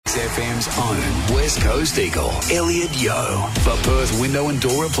SFM's own West Coast Eagle, Elliot Yeo, for Perth Window and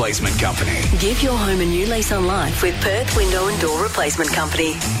Door Replacement Company. Give your home a new lease on life with Perth Window and Door Replacement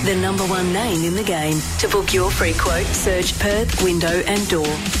Company, the #1 name in the game. To book your free quote, search Perth Window and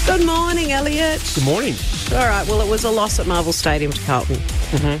Door. Good morning, Elliot. Good morning. All right, well, it was a loss at Marvel Stadium to Carlton.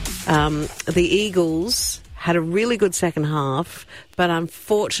 Mm-hmm. The Eagles had a really good second half, but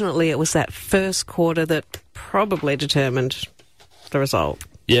unfortunately it was that first quarter that probably determined the result.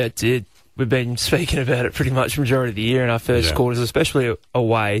 Yeah, it did. We've been speaking about it pretty much the majority of the year, and our first quarters, especially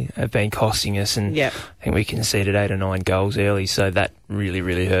away, have been costing us. And I think we conceded 8 or 9 goals early, so that really,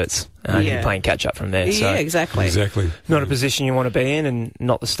 really hurts. You're playing catch up from there. So yeah, exactly. Not a position you want to be in, and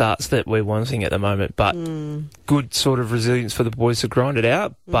not the starts that we're wanting at the moment. But good sort of resilience for the boys to grind it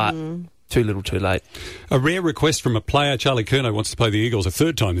out, but too little, too late. A rare request from a player. Charlie Curnow wants to play the Eagles a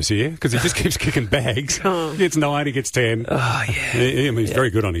third time this year because he just keeps kicking bags. He gets 9, he gets 10. Oh, yeah. I mean, he's very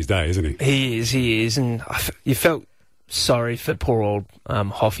good on his day, isn't he? He is. And you felt sorry for poor old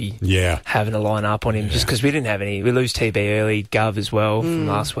Hoffy having to line up on him just because we didn't have any. We lose TB early, Gov as well from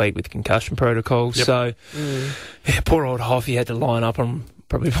last week with the concussion protocol. So, poor old Hoffy had to line up on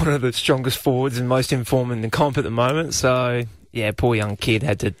probably one of the strongest forwards and most informed in the comp at the moment. So, yeah, poor young kid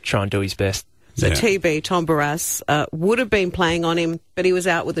had to try and do his best. So TB, Tom Barras, would have been playing on him, but he was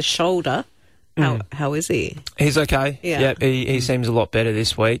out with a shoulder. How is he? He's okay. Yeah. He seems a lot better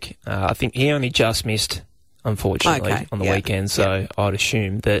this week. I think he only just missed, unfortunately, on the weekend. So I'd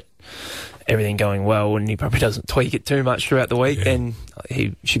assume that everything going well, and he probably doesn't tweak it too much throughout the week, then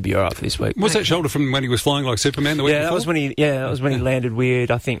he should be all right for this week. Was that shoulder from when he was flying like Superman the week before? That was when he landed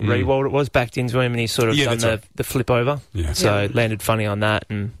weird. I think Rewald it was, backed into him, and he sort of done the flip over. Yeah. So landed funny on that.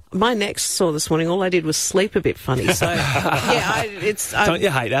 And my neck sore this morning. All I did was sleep a bit funny. So don't you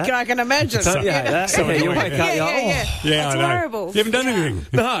hate that? I can imagine. Don't you hate that? So you wake up, it's horrible. You haven't done anything.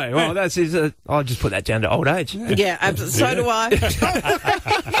 No. Well, that's I'll just put that down to old age. Yeah, absolutely. So do I.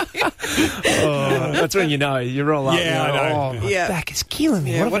 That's when you know you roll up. Yeah, I know. My back is killing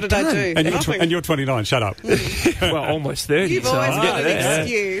me. Yeah, what did I do? And you're 29. Shut up. Well, almost 30. You've always got an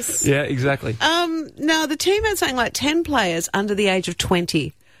excuse. Yeah, exactly. Now, the team had something like 10 players under the age of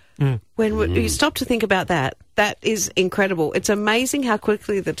 20. When you stop to think about that, that is incredible. It's amazing how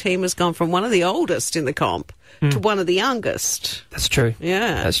quickly the team has gone from one of the oldest in the comp to one of the youngest. That's true.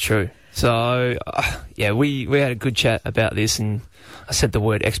 Yeah. That's true. So, we had a good chat about this, and I said the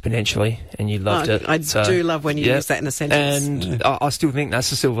word exponentially, and you loved it. I do love when you use that in a sentence. And I still think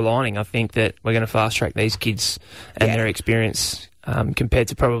that's the silver lining. I think that we're going to fast-track these kids and their experience compared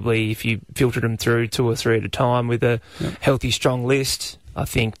to probably if you filtered them through 2 or 3 at a time with a healthy, strong list. I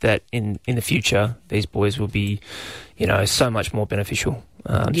think that in the future, these boys will be, so much more beneficial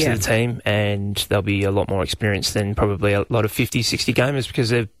to the team, and they'll be a lot more experienced than probably a lot of 50, 60 gamers because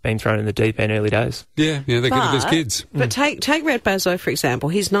they've been thrown in the deep end early days. Yeah, they're good at those kids. But take Red Bazo, for example.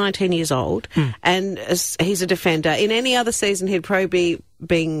 He's 19 years old, and he's a defender. In any other season, he'd probably be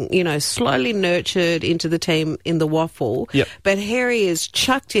being, slowly nurtured into the team in the waffle. Yep. But Harry is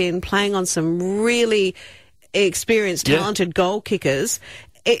chucked in, playing on some really experienced, talented goal kickers.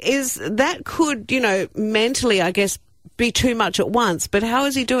 That could, mentally, I guess, be too much at once. But how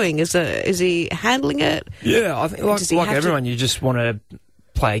is he doing? Is he handling it? Yeah, I think like everyone, you just want to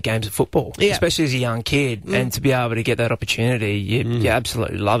play games of football, especially as a young kid, and to be able to get that opportunity, you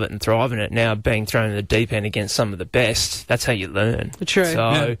absolutely love it and thrive in it. Now, being thrown in the deep end against some of the best, that's how you learn. True.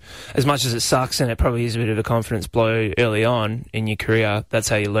 So, as much as it sucks and it probably is a bit of a confidence blow early on in your career, that's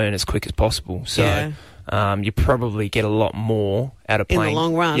how you learn as quick as possible. So, you probably get a lot more out of playing in the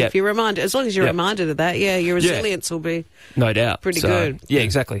long run. If you're reminded, as long as you're reminded of that, your resilience will be no doubt pretty good. Yeah,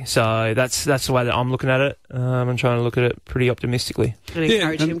 exactly. So that's the way that I'm looking at it. I'm trying to look at it pretty optimistically. And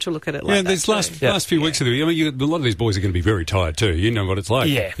encourage him to look at it like that. These last few weeks of the year, a lot of these boys are going to be very tired too. You know what it's like.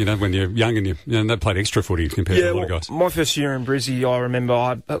 Yeah. When you're young and they played extra footy compared to a lot of guys. My first year in Brizzy, I remember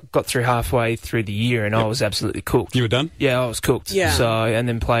I got through halfway through the year and I was absolutely cooked. You were done? Yeah, I was cooked. Yeah. So, and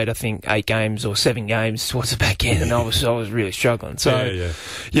then played, I think, 8 games or 7 games towards the back end, and I was really struggling. So,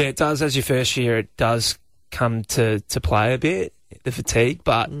 yeah, it does. As your first year, it does come to play a bit, the fatigue.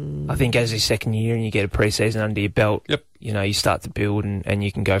 But I think as your second year and you get a pre-season under your belt, you start to build and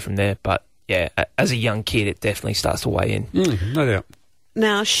you can go from there. But yeah, as a young kid, it definitely starts to weigh in. No doubt.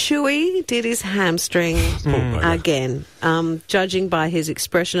 Now, Shuey did his hamstring again. Judging by his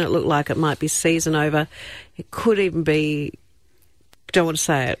expression, it looked like it might be season over. It could even be, don't want to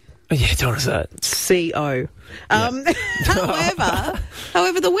say it, Yeah, tell us that. CO.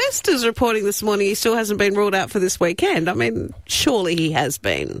 However, the West is reporting this morning he still hasn't been ruled out for this weekend. I mean, surely he has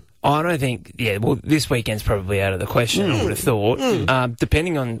been. I don't think, well, this weekend's probably out of the question, I would have thought.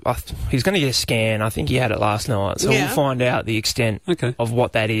 Depending on, he's going to get a scan. I think he had it last night. So we'll find out the extent of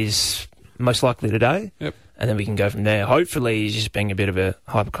what that is, most likely today. Yep. And then we can go from there. Hopefully he's just being a bit of a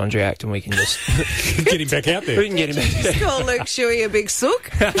hypochondriac and we can just... get him back out there. We can get him back there. Just call Luke Shuey a big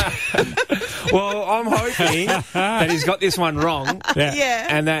sook. Well, I'm hoping that he's got this one wrong. Yeah.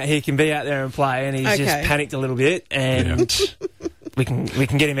 And that he can be out there and play, and he's just panicked a little bit, and we can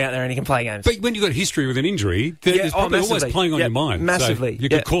get him out there and he can play games. But when you've got history with an injury, there's probably always playing on your mind. Massively. So you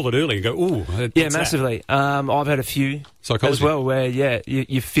could call it early and go, ooh, yeah, massively. I've had a few as well where,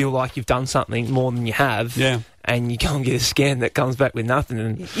 you feel like you've done something more than you have. Yeah. And you go and get a scan that comes back with nothing,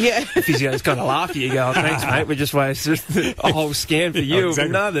 and the physio's kind of laugh at you. Go, thanks, mate. We just wasted a whole scan for you with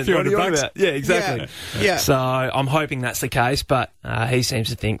nothing. What are you on about? Yeah, exactly. Yeah. So I'm hoping that's the case, but he seems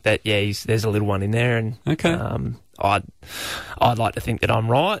to think that there's a little one in there, and I'd like to think that I'm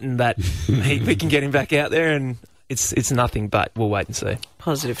right and that we can get him back out there, and it's nothing, but we'll wait and see.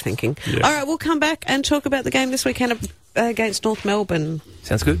 Positive thinking. Yeah. All right, we'll come back and talk about the game this weekend against North Melbourne.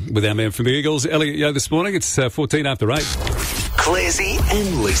 Sounds good. With our man from the Eagles, Elliot Yeo, this morning. It's 14 after 8. Clarsey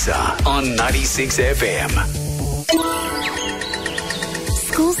and Lisa on 96 FM.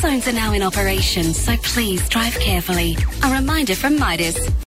 School zones are now in operation, so please drive carefully. A reminder from Midas.